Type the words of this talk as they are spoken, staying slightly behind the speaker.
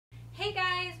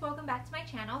welcome back to my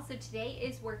channel. So today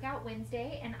is Workout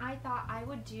Wednesday and I thought I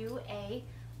would do a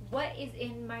what is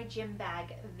in my gym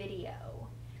bag video.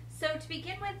 So to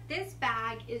begin with, this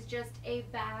bag is just a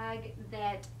bag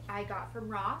that I got from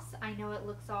Ross. I know it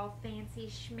looks all fancy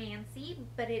schmancy,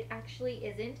 but it actually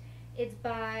isn't. It's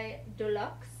by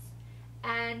Deluxe.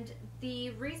 And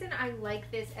the reason I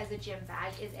like this as a gym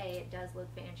bag is A, it does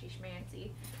look fancy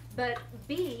schmancy, but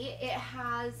B, it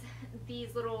has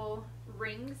these little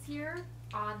rings here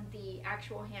on the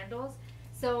actual handles.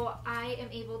 So I am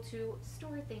able to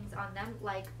store things on them,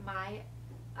 like my,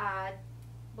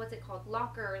 what's it called,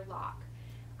 locker lock.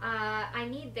 I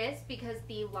need this because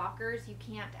the lockers, you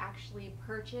can't actually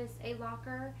purchase a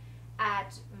locker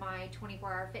at my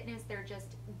 24-hour fitness. They're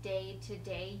just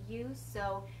day-to-day use,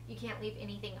 so you can't leave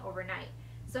anything overnight.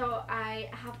 So I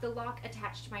have the lock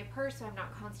attached to my purse, so I'm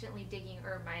not constantly digging,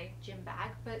 or my gym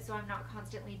bag, but so I'm not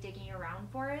constantly digging around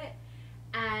for it,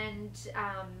 and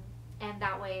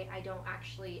that way I don't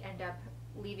actually end up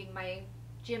leaving my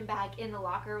gym bag in the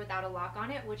locker without a lock on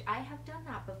it, which I have done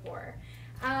that before.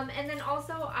 And then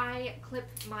also I clip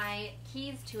my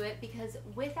keys to it because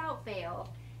without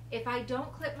fail, if I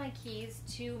don't clip my keys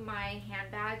to my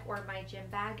handbag or my gym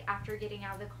bag after getting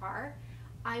out of the car,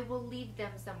 I will leave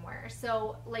them somewhere.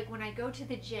 So like when I go to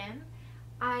the gym,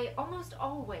 I almost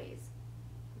always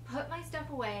put my stuff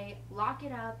away, lock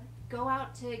it up, go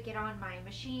out to get on my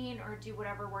machine or do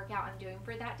whatever workout I'm doing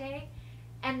for that day,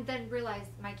 and then realize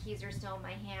my keys are still in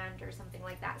my hand or something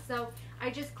like that. So I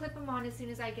just clip them on as soon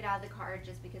as I get out of the car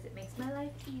just because it makes my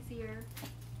life easier.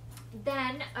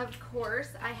 Then, of course,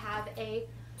 I have a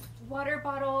water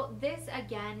bottle. This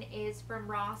again is from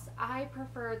Ross. I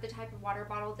prefer the type of water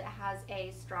bottle that has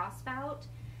a straw spout.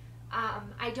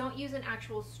 I don't use an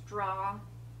actual straw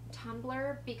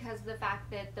tumbler because of the fact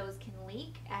that those can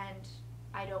leak and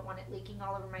I don't want it leaking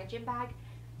all over my gym bag.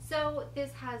 So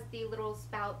this has the little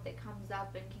spout that comes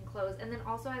up and can close, and then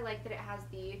also I like that it has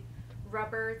the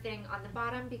rubber thing on the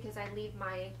bottom because I leave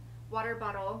my water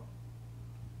bottle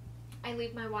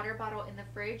in the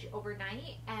fridge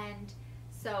overnight, and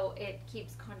so it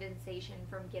keeps condensation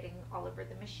from getting all over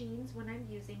the machines when I'm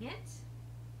using it.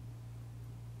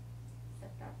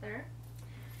 Set that there.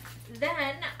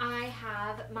 Then I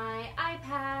have my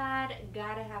iPad.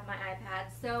 Gotta have my iPad.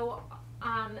 So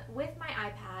with my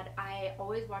iPad, I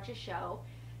always watch a show.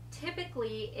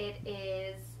 Typically it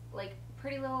is like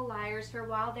Pretty Little Liars. For a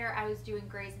while there I was doing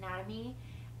Grey's Anatomy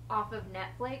off of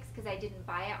Netflix because I didn't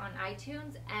buy it on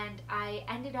iTunes, and I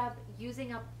ended up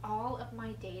using up all of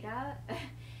my data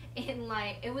in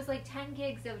it was like 10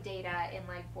 gigs of data in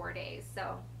like 4 days,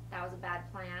 so that was a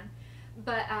bad plan,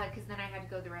 but because then I had to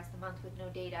go the rest of the month with no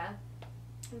data.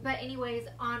 But anyways,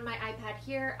 on my iPad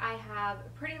here I have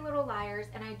Pretty Little Liars,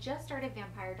 and I just started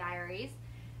Vampire Diaries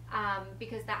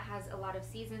because that has a lot of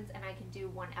seasons and I can do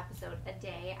one episode a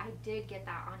day. I did get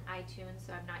that on iTunes,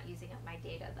 so I'm not using up my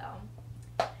data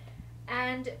though.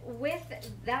 And with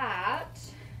that,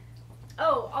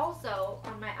 oh, also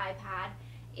on my iPad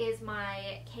is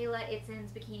my Kayla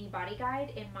Itson's Bikini Body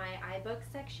Guide in my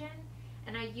iBooks section,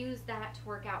 and I use that to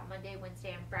work out Monday,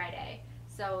 Wednesday, and Friday.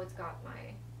 So it's got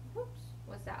my, whoops,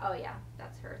 what's that? Oh yeah,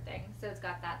 that's her thing. So it's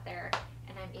got that there,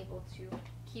 and I'm able to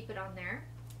keep it on there.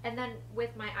 And then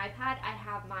with my iPad, I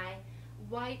have my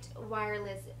white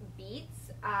wireless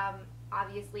Beats.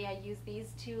 Obviously I use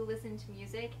these to listen to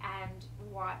music and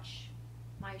watch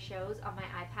my shows on my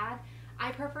iPad.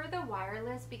 I prefer the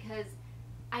wireless because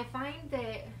I find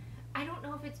that, I don't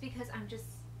know if it's because I'm just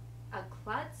a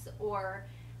klutz or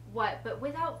what, but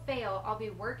without fail, I'll be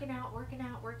working out,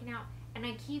 and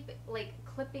I keep like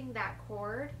clipping that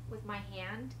cord with my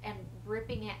hand and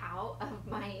ripping it out of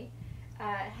my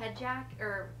head jack,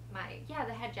 or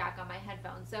the head jack on my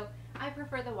headphones. So I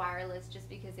prefer the wireless just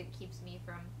because it keeps me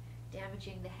from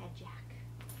damaging the head jack.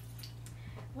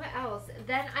 What else?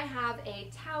 Then I have a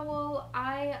towel.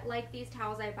 I like these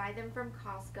towels. I buy them from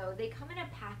Costco. They come in a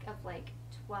pack of like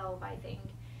 12, I think.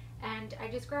 And I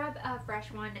just grab a fresh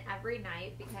one every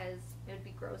night because it would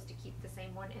be gross to keep the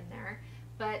same one in there.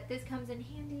 But this comes in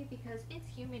handy because it's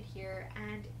humid here,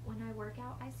 and when I work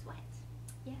out, I sweat.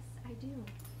 Yes, I do.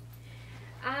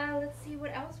 Let's see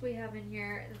what else we have in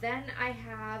here. Then I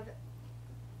have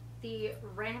the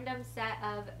random set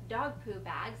of dog poo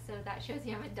bags, so that shows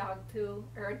you I'm a dog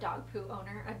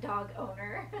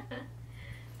owner.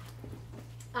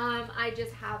 I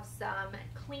just have some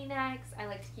Kleenex. I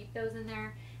like to keep those in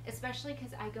there, especially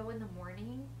because I go in the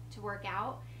morning to work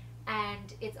out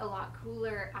and it's a lot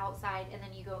cooler outside, and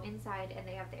then you go inside and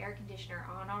they have the air conditioner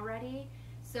on already,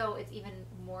 so it's even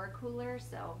more cooler,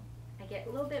 so I get a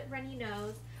little bit runny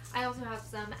nose. I also have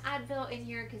some Advil in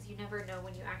here because you never know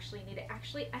when you actually need it.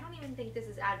 Actually, I don't even think this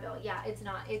is Advil. Yeah, it's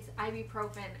not. It's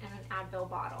ibuprofen in an Advil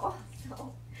bottle.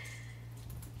 So,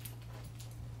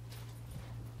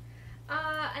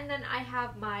 and then I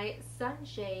have my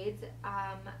Sunshades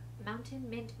Mountain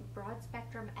Mint Broad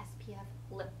Spectrum SPF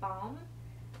Lip Balm.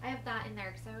 I have that in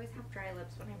there because I always have dry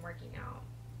lips when I'm working out.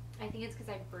 I think it's because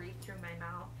I breathe through my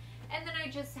mouth. And then I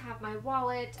just have my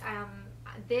wallet.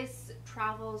 This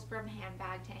travels from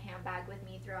handbag to handbag with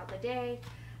me throughout the day.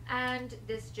 And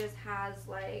this just has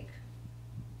like,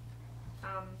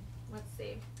 let's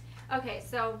see. Okay,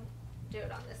 so do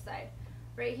it on this side.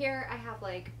 Right here I have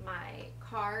like my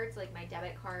cards, like my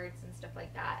debit cards and stuff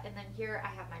like that. And then here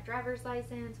I have my driver's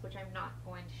license, which I'm not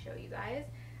going to show you guys.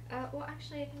 Well,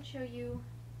 actually I can show you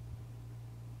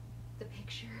the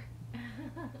picture.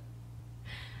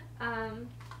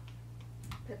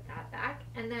 Put that back.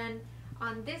 And then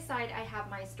on this side I have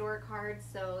my store cards.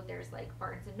 So there's like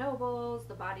Barnes & Nobles,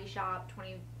 The Body Shop,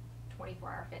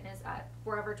 24-Hour Fitness,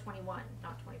 Forever 21,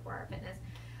 not 24-Hour Fitness.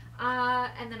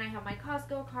 And then I have my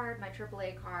Costco card, my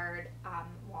AAA card,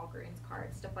 Walgreens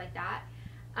card, stuff like that.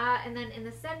 And then in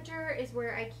the center is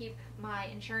where I keep my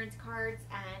insurance cards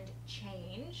and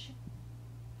change.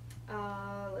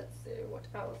 Let's see, what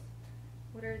else?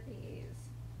 What are these?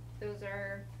 Those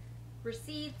are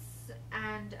receipts,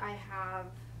 and I have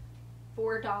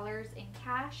 $4 in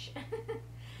cash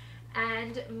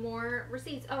and more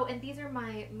receipts. Oh, and these are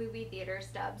my movie theater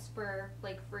stubs for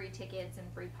like free tickets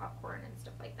and free popcorn and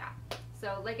stuff like that.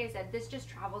 So like I said, this just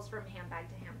travels from handbag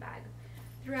to handbag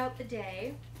throughout the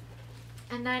day.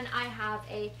 And then I have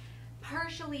a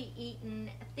partially eaten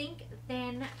Think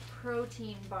Thin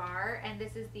protein bar, and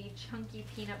this is the chunky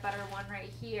peanut butter one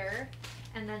right here.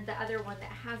 And then the other one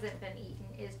that hasn't been eaten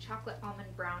is chocolate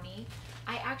almond brownie.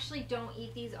 I actually don't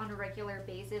eat these on a regular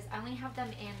basis. I only have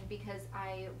them in because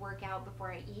I work out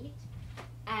before I eat.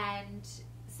 And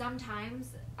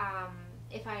sometimes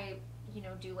if I, you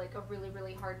know, do like a really,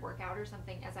 really hard workout or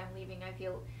something as I'm leaving, I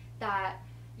feel that,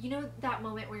 you know, that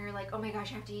moment where you're like, oh my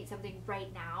gosh, I have to eat something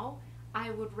right now. I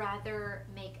would rather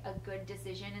make a good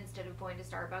decision instead of going to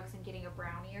Starbucks and getting a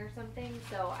brownie or something.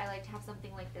 So I like to have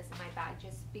something like this in my bag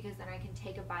just because then I can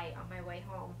take a bite on my way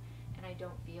home and I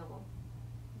don't feel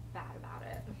bad about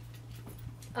it.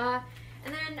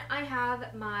 And then I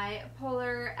have my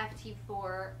Polar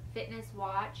FT4 fitness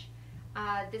watch.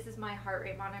 This is my heart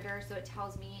rate monitor, so it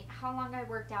tells me how long I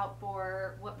worked out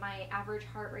for, what my average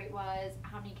heart rate was,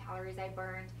 how many calories I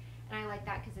burned, and I like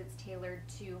that because it's tailored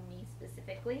to me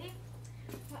specifically.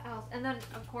 What else? And then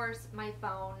of course my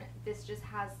phone. This just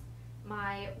has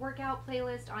my workout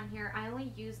playlist on here. I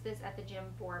only use this at the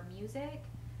gym for music.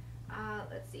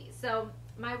 Let's see. So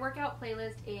my workout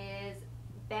playlist is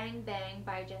Bang Bang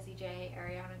by Jessie J,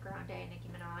 Ariana Grande, Nicki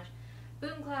Minaj,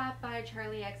 Boom Clap by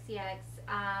Charlie XCX,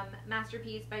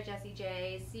 Masterpiece by Jessie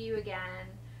J, See You Again,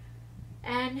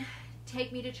 and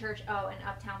Take Me to Church, oh, and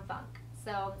Uptown Funk.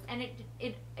 So, and it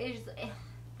is,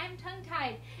 I'm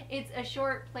tongue-tied. It's a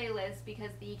short playlist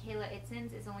because the Kayla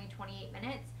Itsins is only 28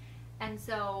 minutes, and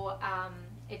so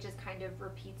it just kind of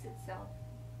repeats itself.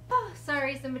 Oh,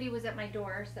 sorry, somebody was at my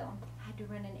door, so I had to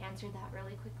run and answer that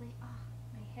really quickly. Oh,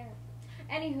 my hair.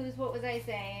 Anywho's, what was I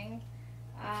saying?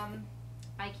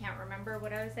 I can't remember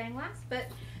what I was saying last, but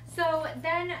so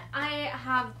then I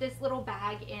have this little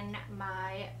bag in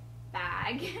my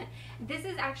bag. This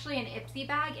is actually an Ipsy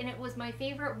bag, and it was my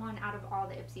favorite one out of all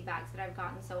the Ipsy bags that I've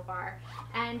gotten so far.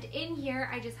 And in here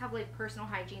I just have like personal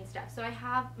hygiene stuff. So I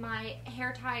have my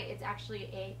hair tie. It's actually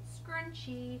a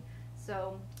scrunchie,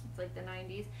 so it's like the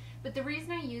 90s. But the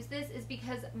reason I use this is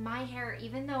because my hair,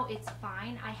 even though it's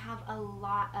fine, I have a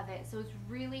lot of it, so it's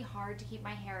really hard to keep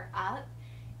my hair up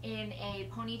in a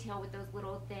ponytail with those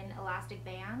little thin elastic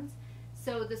bands.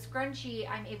 So the scrunchie,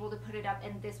 I'm able to put it up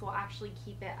and this will actually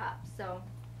keep it up. So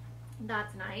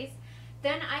that's nice.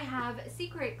 Then I have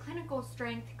Secret Clinical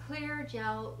Strength Clear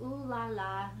Gel Ooh La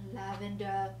La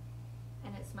Lavender,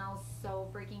 and it smells so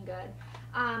freaking good.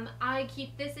 I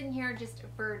keep this in here just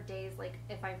for days, like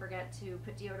if I forget to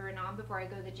put deodorant on before I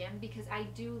go to the gym, because I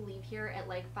do leave here at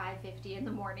like 5:50 in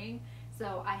the morning.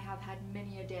 So I have had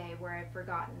many a day where I've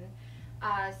forgotten.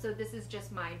 So this is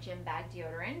just my gym bag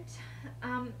deodorant.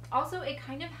 Also, it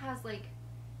kind of has like,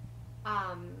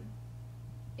 I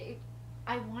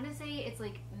want to say it's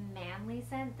like manly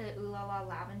scent, the Ooh La La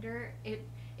Lavender.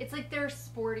 It's like their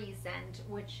sporty scent,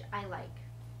 which I like.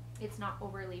 It's not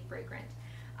overly fragrant.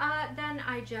 Then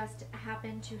I just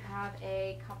happen to have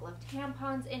a couple of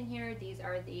tampons in here. These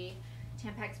are the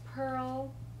Tampax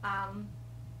Pearl,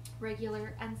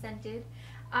 regular unscented.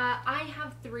 I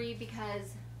have 3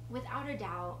 because without a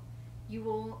doubt, you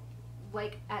will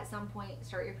like at some point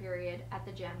start your period at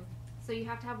the gym. So you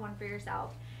have to have one for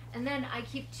yourself. And then I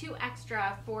keep 2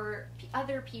 extra for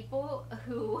other people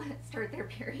who start their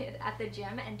period at the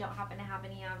gym and don't happen to have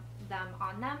any of them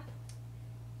on them.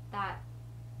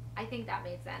 I think that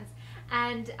made sense.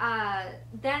 And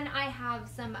then I have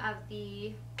some of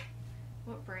the,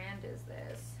 what brand is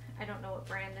this? I don't know what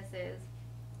brand this is.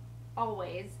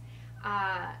 Always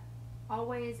Activa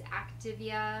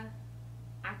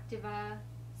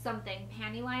something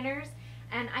panty liners.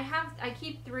 And I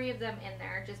keep 3 of them in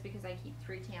there just because I keep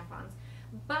 3 tampons.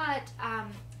 But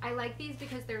I like these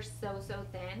because they're so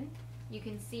thin. You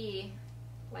can see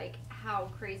like how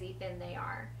crazy thin they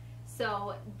are.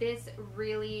 So this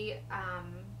really,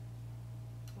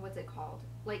 what's it called?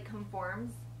 Like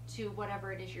conforms to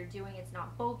whatever it is you're doing. It's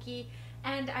not bulky.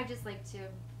 And I just like to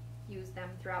use them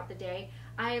throughout the day.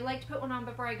 I like to put one on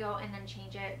before I go and then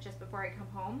change it just before I come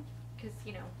home. Because,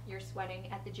 you know, you're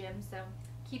sweating at the gym, so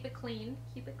keep it clean,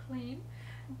 keep it clean.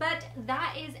 But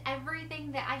that is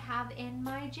everything that I have in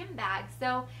my gym bag.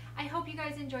 So I hope you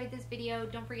guys enjoyed this video.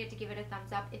 Don't forget to give it a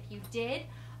thumbs up if you did.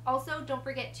 Also, don't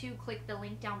forget to click the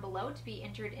link down below to be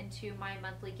entered into my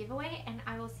monthly giveaway, and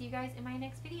I will see you guys in my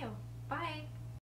next video. Bye!